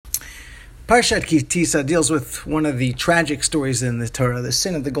Parshat Ki Tisa deals with one of the tragic stories in the Torah, the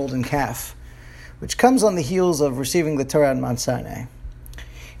sin of the golden calf, which comes on the heels of receiving the Torah at Mount Sinai.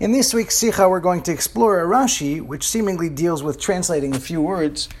 In this week's Sikha, we're going to explore a Rashi, which seemingly deals with translating a few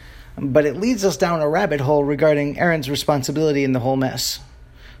words, but it leads us down a rabbit hole regarding Aaron's responsibility in the whole mess.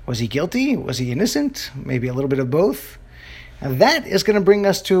 Was he guilty? Was he innocent? Maybe a little bit of both? And that is going to bring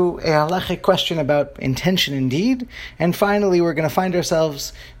us to a halachic question about intention indeed. And finally, we're going to find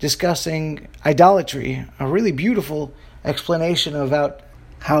ourselves discussing idolatry, a really beautiful explanation about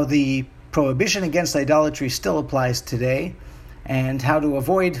how the prohibition against idolatry still applies today and how to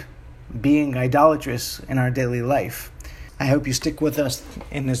avoid being idolatrous in our daily life. I hope you stick with us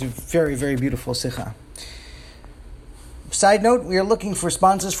in this very, very beautiful sikha. Side note, we are looking for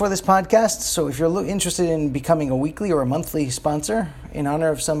sponsors for this podcast, so if you're interested in becoming a weekly or a monthly sponsor in honor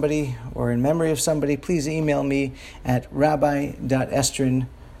of somebody or in memory of somebody, please email me at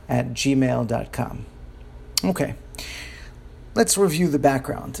rabbi.estrin@gmail.com. Okay, let's review the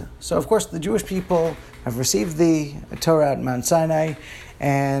background. So, of course, the Jewish people have received the Torah at Mount Sinai,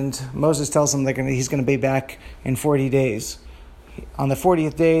 and Moses tells them he's going to be back in 40 days. On the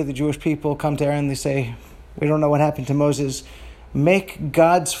 40th day, the Jewish people come to Aaron and they say, "We don't know what happened to Moses. Make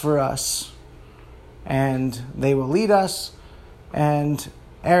gods for us, and they will lead us." And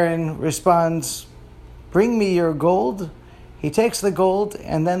Aaron responds, "Bring me your gold." He takes the gold,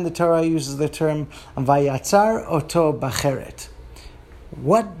 and then the Torah uses the term Vayatzar oto bacheret.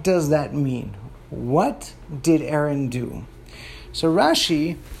 What does that mean? What did Aaron do? So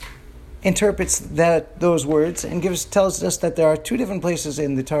Rashi interprets those words and tells us that there are two different places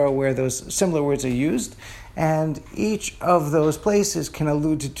in the Torah where those similar words are used, and each of those places can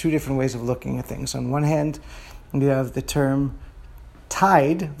allude to two different ways of looking at things. On one hand, you have the term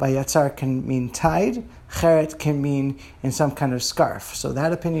tied. Vayatzar can mean tied. Cheret can mean in some kind of scarf. So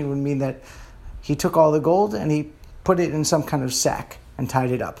that opinion would mean that he took all the gold and he put it in some kind of sack and tied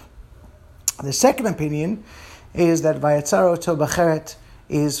it up. The second opinion is that Vayatzar oto bacheret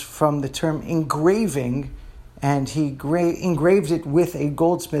is from the term engraving, and he engraved it with a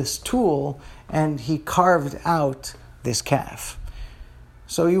goldsmith's tool, and he carved out this calf.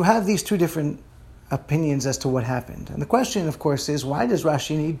 So you have these two different opinions as to what happened. And the question, of course, is why does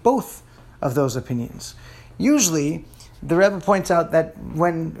Rashi need both of those opinions? Usually, the Rebbe points out that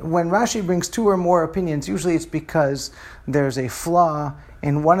when Rashi brings two or more opinions, usually it's because there's a flaw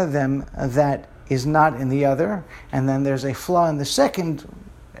in one of them that is not in the other, and then there's a flaw in the second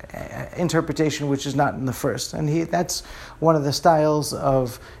interpretation which is not in the first. And that's one of the styles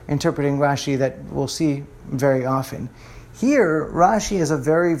of interpreting Rashi that we'll see very often. Here, Rashi has a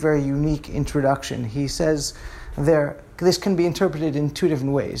very, very unique introduction. He says this can be interpreted in two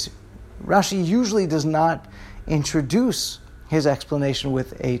different ways. Rashi usually does not introduce his explanation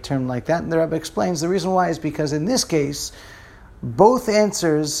with a term like that, and the Rebbe explains the reason why is because in this case, both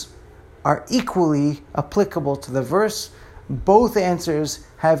answers are equally applicable to the verse. Both answers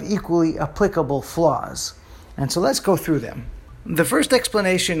have equally applicable flaws. And so let's go through them. The first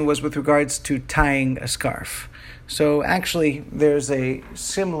explanation was with regards to tying a scarf. So actually, there's a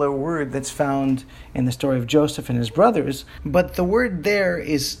similar word that's found in the story of Joseph and his brothers, but the word there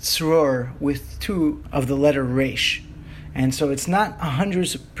is tzror with two of the letter resh. And so it's not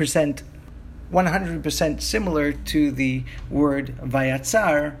 100% similar to the word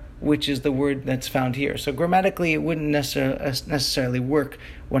vayatzar, which is the word that's found here. So grammatically, it wouldn't necessarily work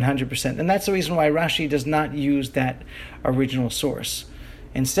 100%. And that's the reason why Rashi does not use that original source.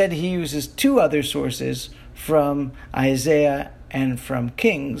 Instead, he uses two other sources from Isaiah and from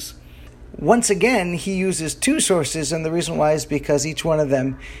Kings. Once again, he uses two sources, and the reason why is because each one of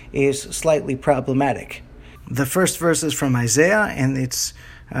them is slightly problematic. The first verse is from Isaiah, and it's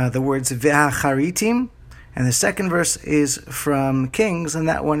the words Ve'acharitim, and the second verse is from Kings, and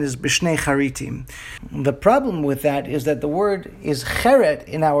that one is B'shnei Charitim. The problem with that is that the word is cheret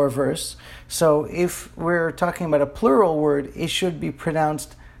in our verse, so if we're talking about a plural word, it should be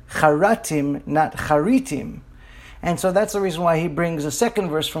pronounced charatim, not charitim. And so that's the reason why he brings a second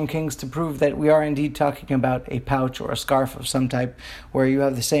verse from Kings to prove that we are indeed talking about a pouch or a scarf of some type, where you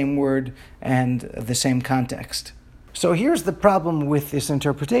have the same word and the same context. So here's the problem with this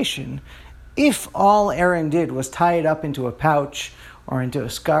interpretation. If all Aaron did was tie it up into a pouch or into a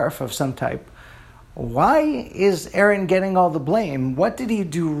scarf of some type, why is Aaron getting all the blame? What did he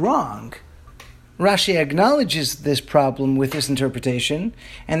do wrong? Rashi acknowledges this problem with this interpretation,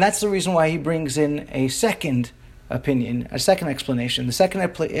 and that's the reason why he brings in a second opinion, a second explanation. The second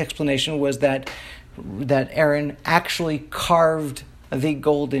explanation was that Aaron actually carved the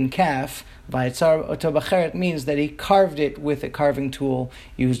golden calf. Vayitzar oto b'cheret means that he carved it with a carving tool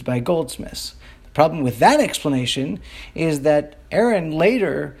used by goldsmiths. The problem with that explanation is that Aaron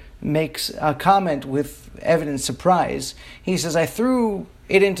later makes a comment with evident surprise. He says, I threw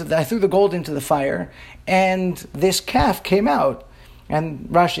the gold into the fire, and this calf came out. And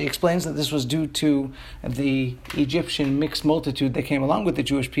Rashi explains that this was due to the Egyptian mixed multitude that came along with the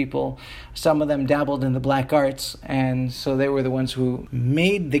Jewish people. Some of them dabbled in the black arts, and so they were the ones who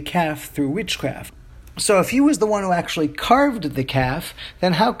made the calf through witchcraft. So if he was the one who actually carved the calf,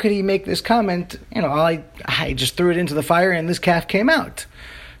 then how could he make this comment, I just threw it into the fire and this calf came out?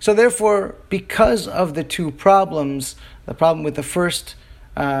 So therefore, because of the two problems, the problem with the first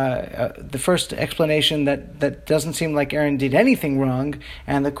explanation that doesn't seem like Aaron did anything wrong,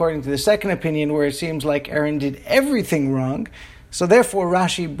 and according to the second opinion where it seems like Aaron did everything wrong, so therefore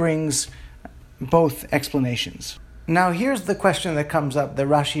Rashi brings both explanations. Now here's the question that comes up that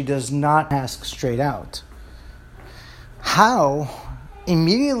Rashi does not ask straight out. How,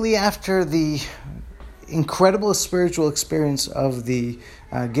 immediately after the incredible spiritual experience of the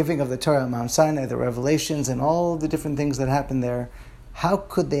giving of the Torah at Mount Sinai, the revelations and all the different things that happened there, how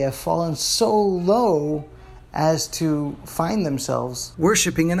could they have fallen so low as to find themselves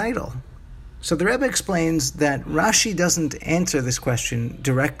worshiping an idol? So the Rebbe explains that Rashi doesn't answer this question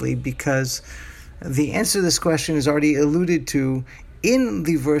directly because the answer to this question is already alluded to in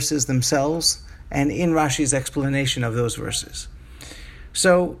the verses themselves and in Rashi's explanation of those verses.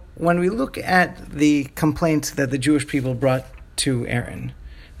 So when we look at the complaint that the Jewish people brought to Aaron,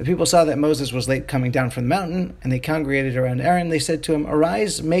 the people saw that Moses was late coming down from the mountain, and they congregated around Aaron. They said to him,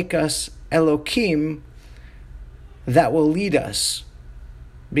 "Arise, make us Elohim that will lead us."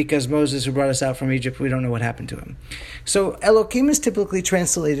 Because Moses, who brought us out from Egypt, we don't know what happened to him. So Elohim is typically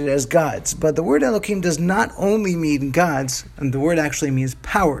translated as gods, but the word Elohim does not only mean gods, and the word actually means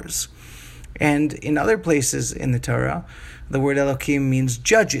powers. And in other places in the Torah, the word Elohim means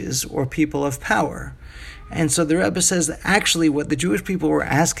judges or people of power. And so the Rebbe says that actually what the Jewish people were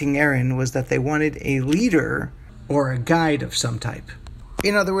asking Aaron was that they wanted a leader or a guide of some type.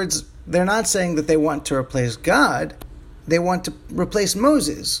 In other words, they're not saying that they want to replace God, they want to replace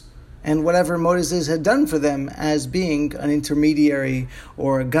Moses and whatever Moses had done for them as being an intermediary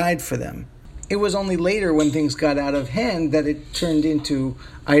or a guide for them. It was only later when things got out of hand that it turned into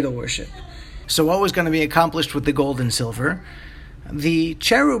idol worship. So what was going to be accomplished with the gold and silver? The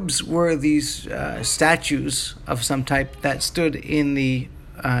cherubs were these statues of some type that stood in the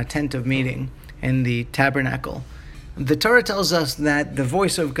tent of meeting, in the tabernacle. The Torah tells us that the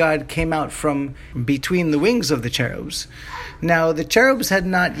voice of God came out from between the wings of the cherubs. Now, the cherubs had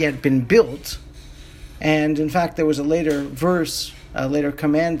not yet been built, and in fact there was a later verse, a later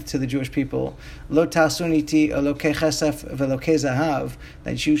command to the Jewish people, Lo tasuniti elokei chesef velokei zahav,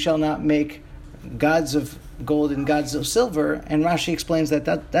 that you shall not make gods of gold and gods of silver. And Rashi explains that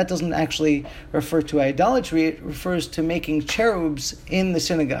doesn't actually refer to idolatry, it refers to making cherubs in the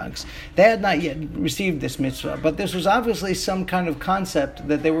synagogues. They had not yet received this mitzvah, but this was obviously some kind of concept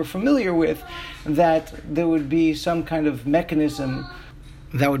that they were familiar with, that there would be some kind of mechanism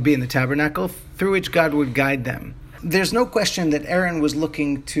that would be in the tabernacle through which God would guide them. There's no question that Aaron was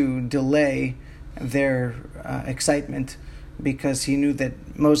looking to delay their excitement, because he knew that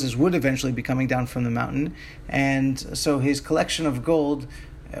Moses would eventually be coming down from the mountain. And so his collection of gold,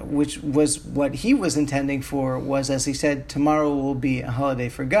 which was what he was intending for, was, as he said, tomorrow will be a holiday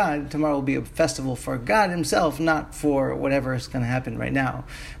for God. Tomorrow will be a festival for God himself, not for whatever is going to happen right now.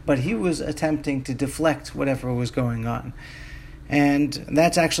 But he was attempting to deflect whatever was going on. And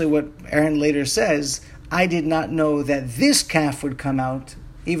that's actually what Aaron later says, I did not know that this calf would come out,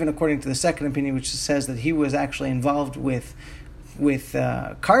 even according to the second opinion, which says that he was actually involved with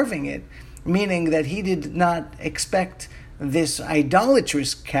carving it, meaning that he did not expect this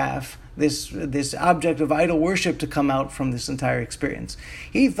idolatrous calf, this object of idol worship, to come out from this entire experience.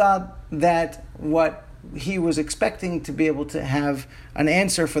 He thought that what he was expecting to be able to have an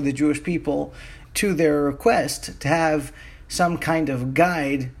answer for the Jewish people to their request, to have some kind of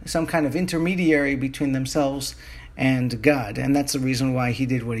guide, some kind of intermediary between themselves and God, and that's the reason why he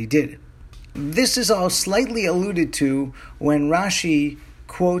did what he did. This is all slightly alluded to when Rashi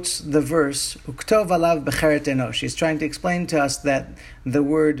quotes the verse Uktov alav becheret enosh. He's trying to explain to us that the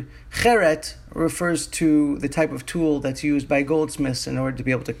word cheret refers to the type of tool that's used by goldsmiths in order to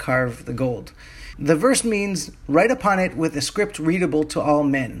be able to carve the gold. The verse means write upon it with a script readable to all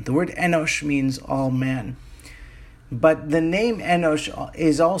men. The word enosh means all man. But the name Enosh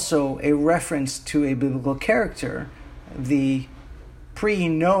is also a reference to a biblical character, the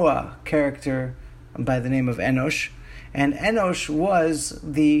pre-Noah character by the name of Enosh. and Enosh was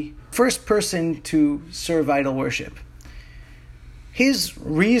the first person to serve idol worship. His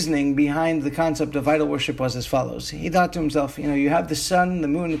reasoning behind the concept of idol worship was as follows. He thought to himself, you have the sun, the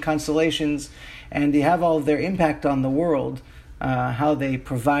moon, the constellations, and you have all of their impact on the world, how they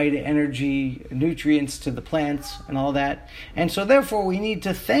provide energy, nutrients to the plants, and all that. And so therefore we need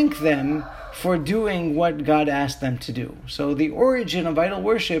to thank them for doing what God asked them to do. So the origin of idol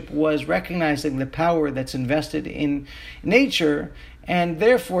worship was recognizing the power that's invested in nature, and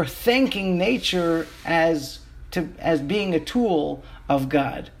therefore thanking nature as being a tool of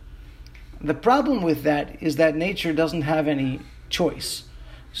God. The problem with that is that nature doesn't have any choice.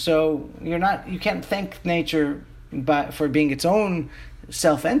 So you can't thank nature for being its own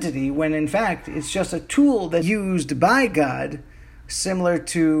self-entity, when in fact it's just a tool that's used by God, similar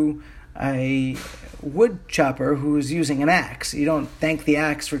to a wood chopper who is using an axe. You don't thank the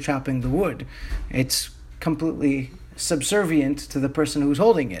axe for chopping the wood. It's completely subservient to the person who's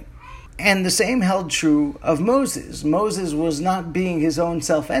holding it. And the same held true of Moses. Moses was not being his own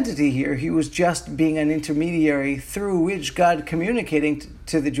self-entity here. He was just being an intermediary through which God communicating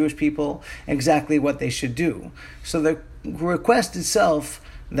to the Jewish people exactly what they should do. So the request itself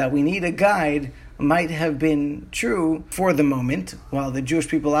that we need a guide might have been true for the moment, while the Jewish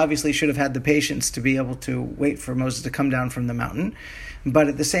people obviously should have had the patience to be able to wait for Moses to come down from the mountain. But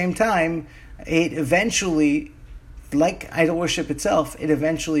at the same time, it eventually, like idol worship itself, it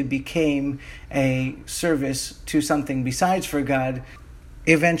eventually became a service to something besides for God.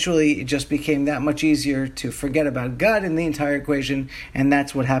 Eventually, it just became that much easier to forget about God in the entire equation, and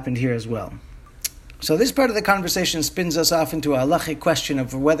that's what happened here as well. So this part of the conversation spins us off into a halachic question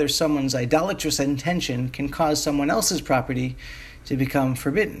of whether someone's idolatrous intention can cause someone else's property to become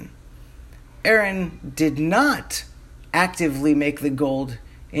forbidden. Aaron did not actively make the gold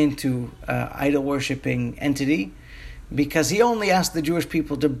into idol-worshipping entity, because he only asked the Jewish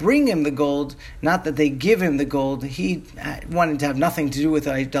people to bring him the gold, not that they give him the gold. He wanted to have nothing to do with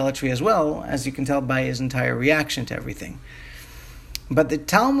idolatry as well, as you can tell by his entire reaction to everything. But the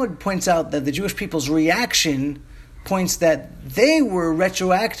Talmud points out that the Jewish people's reaction points that they were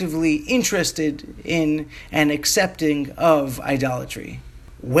retroactively interested in and accepting of idolatry.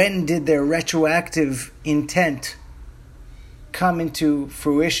 When did their retroactive intent come into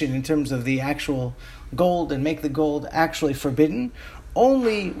fruition in terms of the actual gold and make the gold actually forbidden?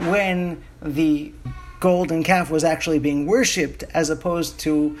 Only when the golden calf was actually being worshipped, as opposed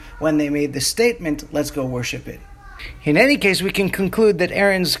to when they made the statement, let's go worship it. In any case, we can conclude that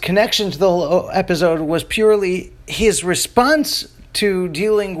Aaron's connection to the whole episode was purely his response to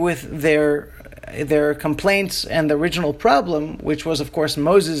dealing with their complaints and the original problem, which was, of course,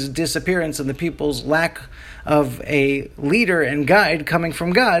 Moses' disappearance and the people's lack of a leader and guide coming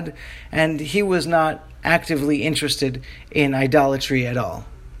from God, and he was not actively interested in idolatry at all.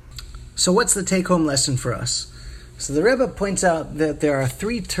 So what's the take-home lesson for us? So the Rebbe points out that there are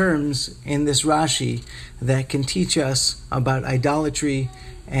 3 terms in this Rashi that can teach us about idolatry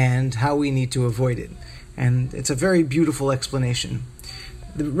and how we need to avoid it. And it's a very beautiful explanation.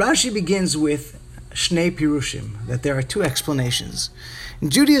 The Rashi begins with Shnei Pirushim, that there are 2 explanations.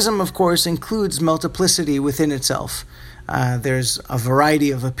 Judaism, of course, includes multiplicity within itself. There's a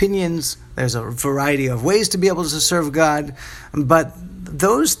variety of opinions, there's a variety of ways to be able to serve God, but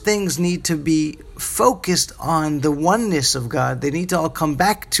those things need to be focused on the oneness of God. They need to all come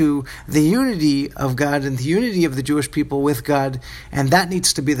back to the unity of God and the unity of the Jewish people with God, and that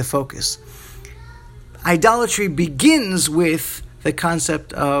needs to be the focus. Idolatry begins with the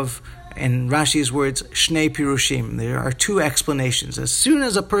concept of, in Rashi's words, Shnei Pirushim. There are 2 explanations. As soon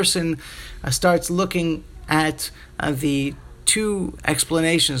as a person starts looking at the 2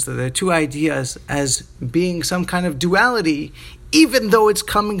 explanations, the 2 ideas, as being some kind of duality, even though it's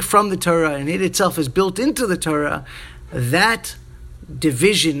coming from the Torah and it itself is built into the Torah, that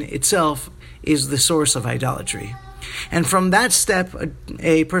division itself is the source of idolatry. And from that step,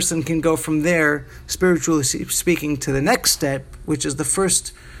 a person can go from there, spiritually speaking, to the next step, which is the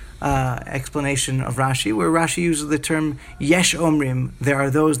first explanation of Rashi, where Rashi uses the term Yesh Omrim, there are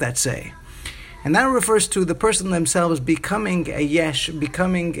those that say. And that refers to the person themselves becoming a yesh,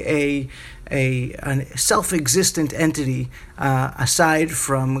 becoming a self-existent entity aside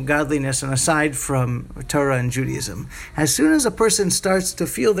from godliness and aside from Torah and Judaism. As soon as a person starts to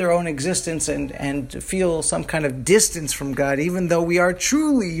feel their own existence and feel some kind of distance from God, even though we are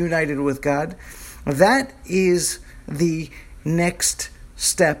truly united with God, that is the next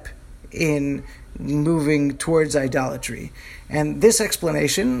step in moving towards idolatry. And this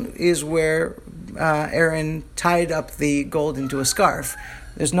explanation is where Aaron tied up the gold into a scarf.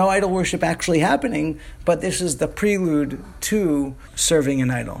 There's no idol worship actually happening, but this is the prelude to serving an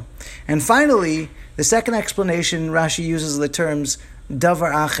idol. And finally, the second explanation, Rashi uses the terms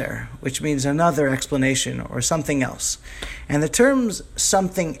davar acher, which means another explanation or something else. And the terms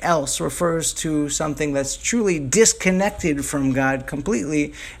something else refers to something that's truly disconnected from God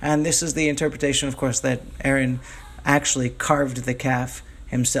completely, and this is the interpretation, of course, that Aaron actually carved the calf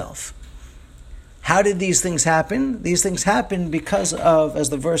himself. How did these things happen? These things happened because of, as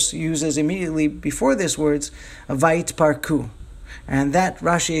the verse uses immediately before these words, vayit parku. And that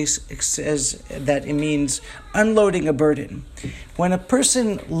Rashi says that it means unloading a burden. When a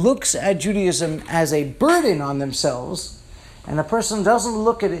person looks at Judaism as a burden on themselves, and a person doesn't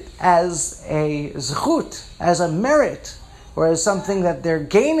look at it as a zechut, as a merit, or as something that they're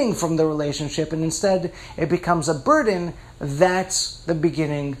gaining from the relationship, and instead it becomes a burden, that's the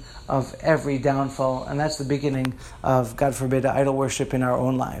beginning of every downfall, and that's the beginning of, God forbid, idol worship in our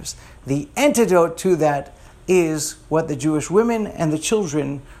own lives. The antidote to that is what the Jewish women and the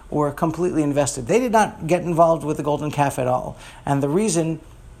children were completely invested. They did not get involved with the golden calf at all. And the reason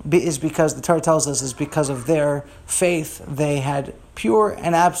is because, the Torah tells us, is because of their faith. They had pure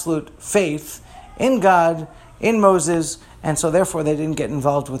and absolute faith in God, in Moses, and so therefore they didn't get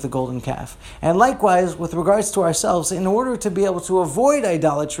involved with the golden calf. And likewise, with regards to ourselves, in order to be able to avoid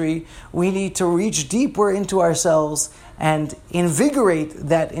idolatry, we need to reach deeper into ourselves and invigorate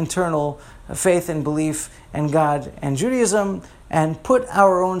that internal faith and belief in God and Judaism, and put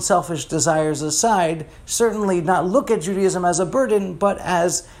our own selfish desires aside, certainly not look at Judaism as a burden, but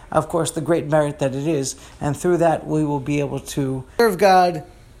as, of course, the great merit that it is. And through that, we will be able to serve God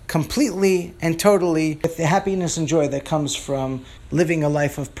completely and totally with the happiness and joy that comes from living a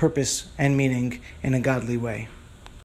life of purpose and meaning in a godly way.